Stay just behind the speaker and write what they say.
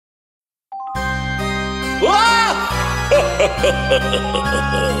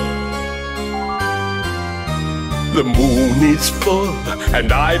The moon is full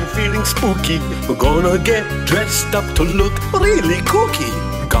and I'm feeling spooky. We're gonna get dressed up to look really kooky.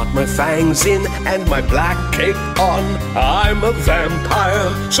 Got my fangs in and my black cape on. I'm a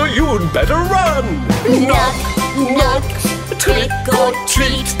vampire, so you'd better run. Knock, knock, trick or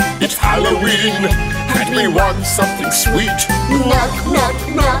treat. It's Halloween and we want something sweet. Knock, knock,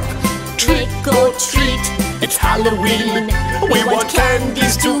 knock, trick or treat. It's Halloween, we want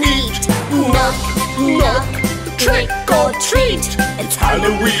candies to eat. Knock, knock, trick or treat. It's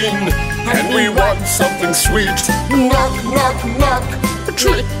Halloween and we want something sweet. Knock, knock, knock,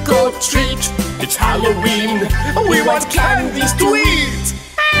 trick or treat. It's Halloween, we want candies to eat.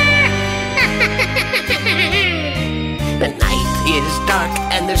 The night is dark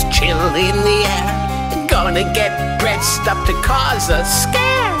and there's chill in the air. Gonna get dressed up to cause a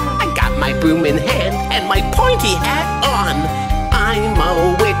scare. I got my broom in hand and my pointy hat on. I'm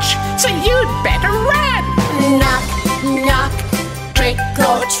a witch, so you'd better run. Knock, knock, trick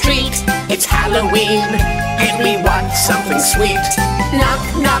or treat. It's Halloween and we want something sweet. Knock,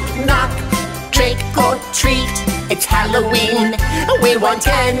 knock, knock, trick or treat. It's Halloween, we want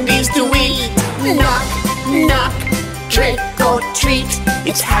candies to eat. Knock, knock, trick or treat.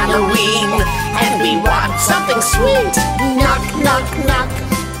 It's Halloween and we want something sweet. Knock, knock, knock,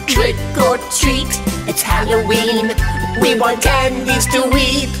 trick or treat. It's Halloween, we want candies to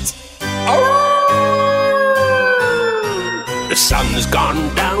eat. The sun's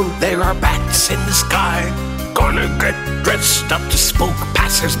gone down, there are bats in the sky. Gonna get dressed up to spook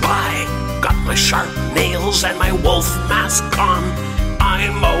passers-by. Got my sharp nails and my wolf mask on.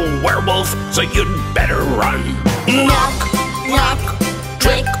 I'm a werewolf, so you'd better run. Knock, knock,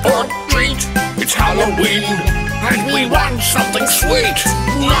 trick or treat. It's Halloween and we want something sweet.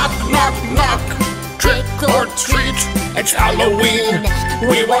 Knock, knock, knock, trick or treat. It's Halloween,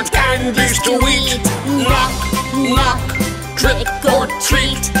 we want candies to eat. Knock, knock, trick or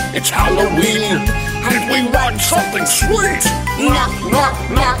treat. It's Halloween and we want something sweet. Knock, knock,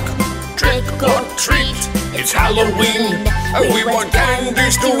 knock, trick or treat. It's Halloween and we want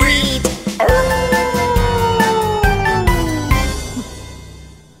candies to eat.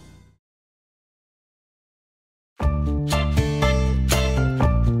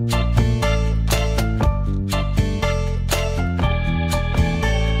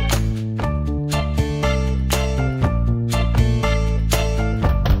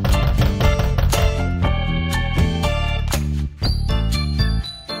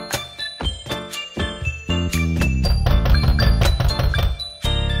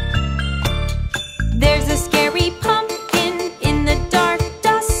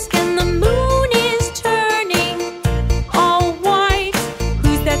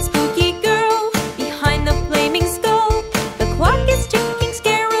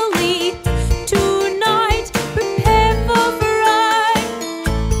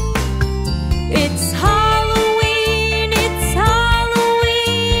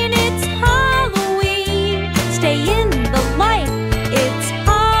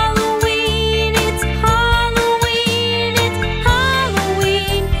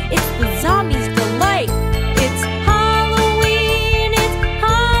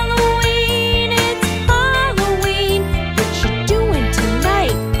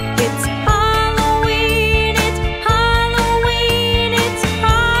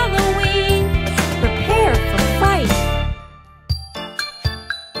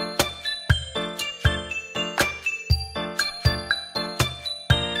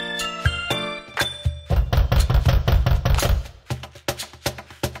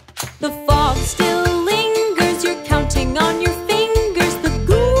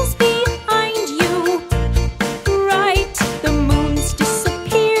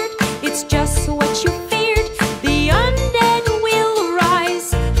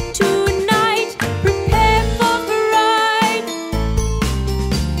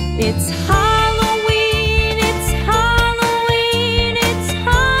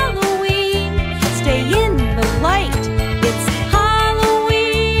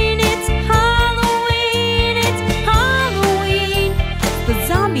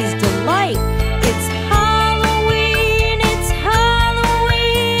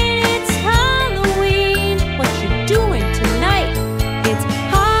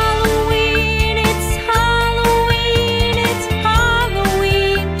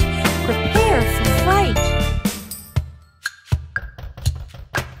 Prepare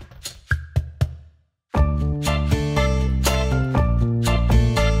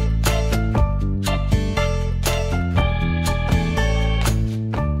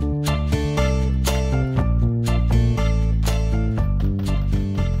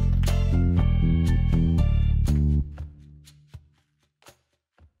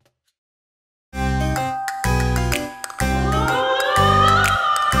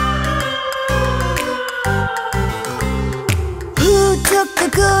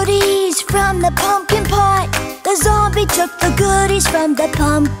goodies from the pumpkin pot. The zombie took the goodies from the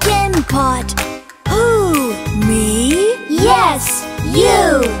pumpkin pot. Who? Me? Yes,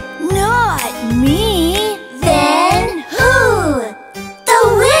 you. Not me. Then who? The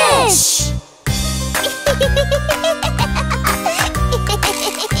wish!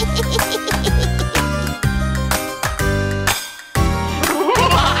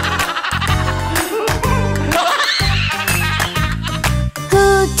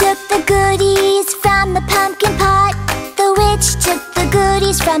 Who took the goodies from the pumpkin pot? The witch took the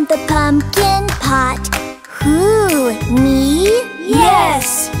goodies from the pumpkin pot. Who? Me?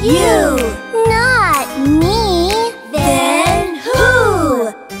 Yes, you. Not me. Then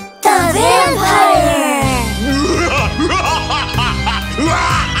who? The vampire!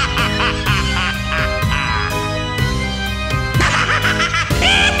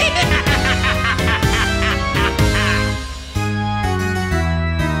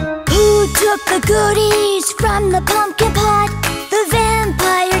 Who took the goodies from the pumpkin pot? The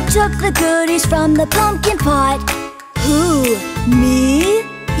vampire took the goodies from the pumpkin pot. Who? Me?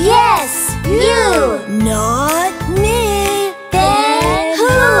 Yes, you. Not me. Then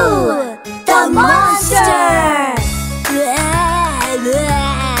who? The monster!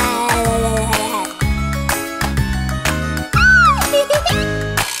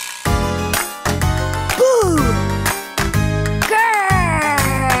 Boo!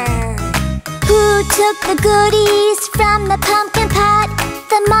 Grrr! Who took the goodies from the pumpkin pot?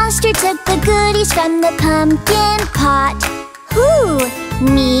 The monster took the goodies from the pumpkin pot. Who?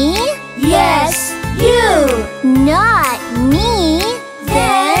 Me? Yes, you. Not me.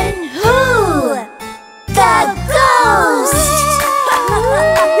 Then who? The ghost!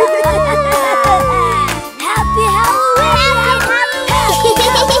 Happy Halloween!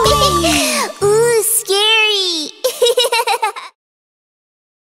 Ooh, scary!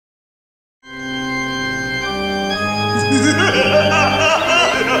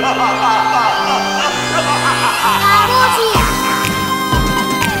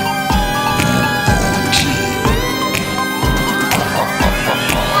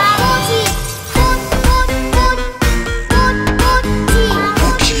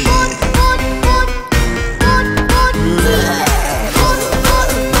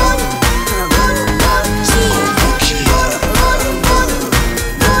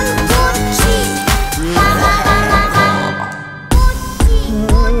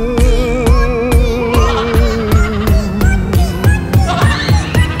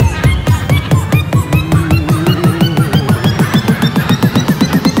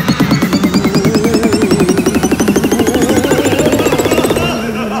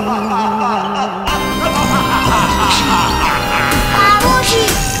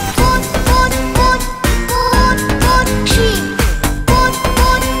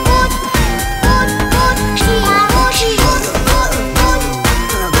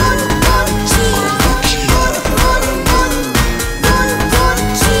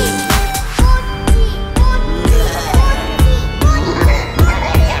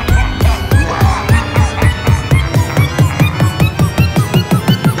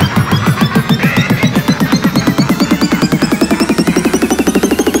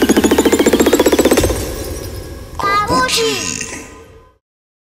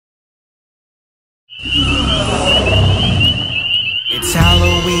 It's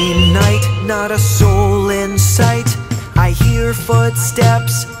Halloween night, not a soul in sight. I hear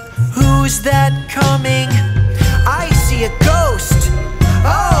footsteps, who's that coming? I see a ghost,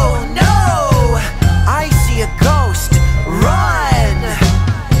 oh no! I see a ghost, run!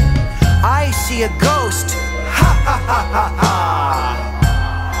 I see a ghost, ha ha ha ha ha!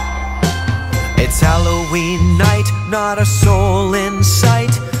 It's Halloween night, not a soul in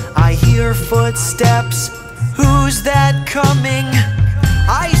sight. I hear footsteps, who's that coming?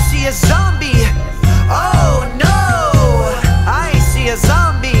 I see a zombie, oh no! I see a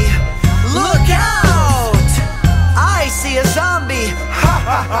zombie, look out! I see a zombie, ha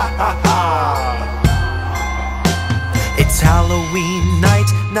ha ha ha ha! It's Halloween night,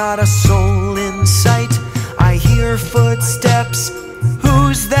 not a soul in sight. I hear footsteps,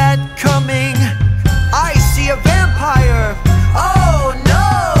 who's that coming? I see a vampire, oh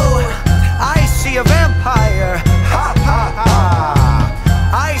no! I see a vampire, ha ha ha!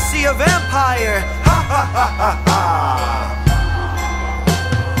 I see a vampire, ha ha ha ha ha!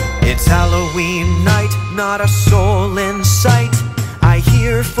 It's Halloween night, not a soul in sight. I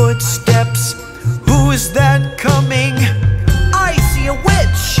hear footsteps, who is that coming? I see a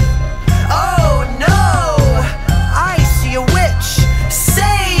witch, oh no! I see a witch,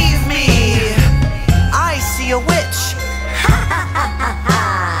 save me! I see a witch, ha ha ha ha ha!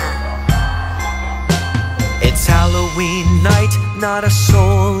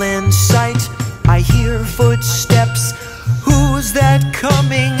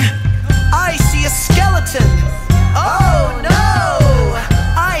 coming. I see a skeleton. Oh no!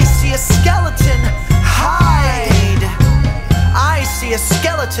 I see a skeleton. Hide! I see a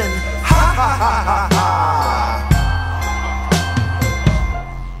skeleton. Ha ha ha ha ha!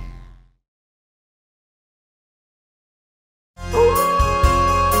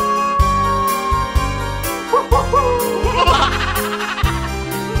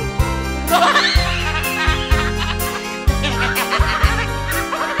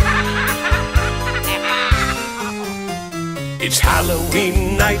 It's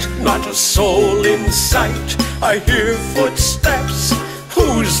Halloween night, not a soul in sight. I hear footsteps,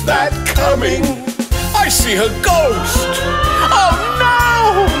 who's that coming? I see a ghost! Oh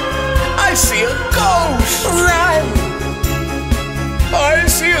no! I see a ghost! Run! I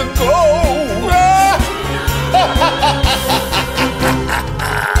see a ghost!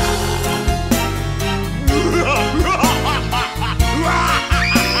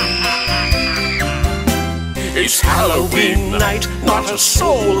 It's Halloween night, not a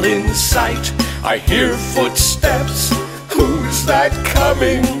soul in sight. I hear footsteps, who's that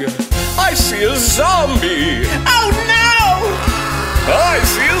coming? I see a zombie! Oh no! I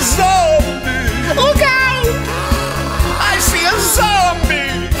see a zombie! Look out! I see a zombie!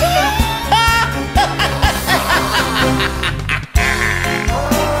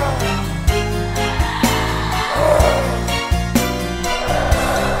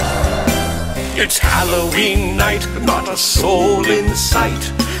 It's Halloween night, not a soul in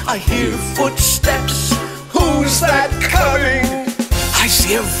sight. I hear footsteps, who's that coming? I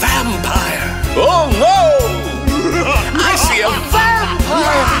see a vampire. Oh no! I see a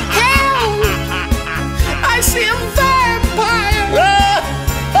vampire! Help! I see a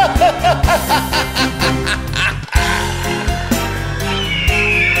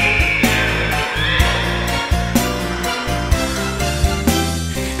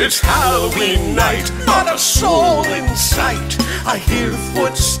It's Halloween night, not a soul in sight. I hear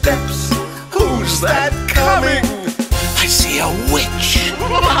footsteps, who's that coming? I see a witch.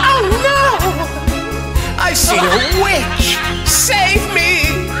 Oh no! I see a witch. Save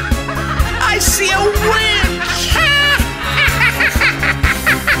me! I see a witch.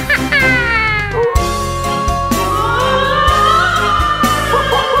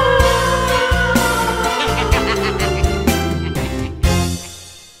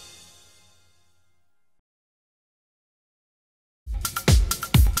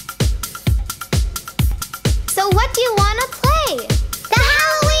 So what do you want to play? The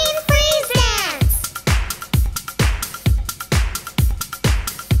Halloween freeze dance!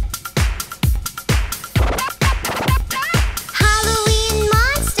 Halloween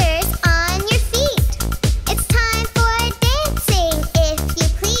monsters on your feet. It's time for dancing, if you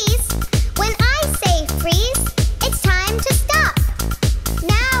please. When I say freeze, it's time to stop.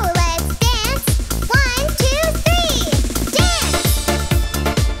 Now let's dance. 1, 2, 3. Dance!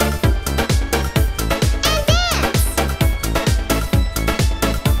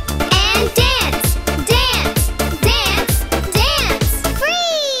 And dance, dance, dance, dance,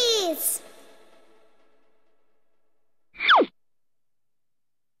 freeze!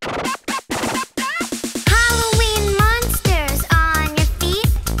 Halloween monsters on your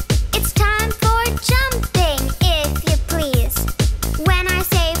feet. It's time for jumping, if you please. When I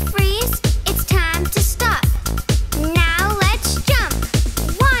say freeze, it's time to stop. Now let's jump.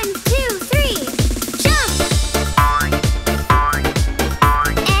 1, 2, 3. Jump!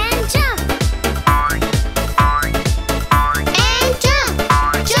 And jump! And jump!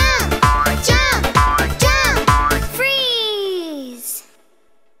 Jump! Jump! Jump! Freeze!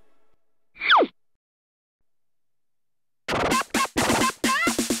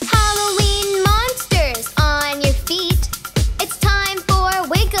 Halloween monsters on your feet. It's time for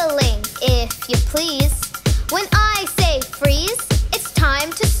wiggling, if you please. When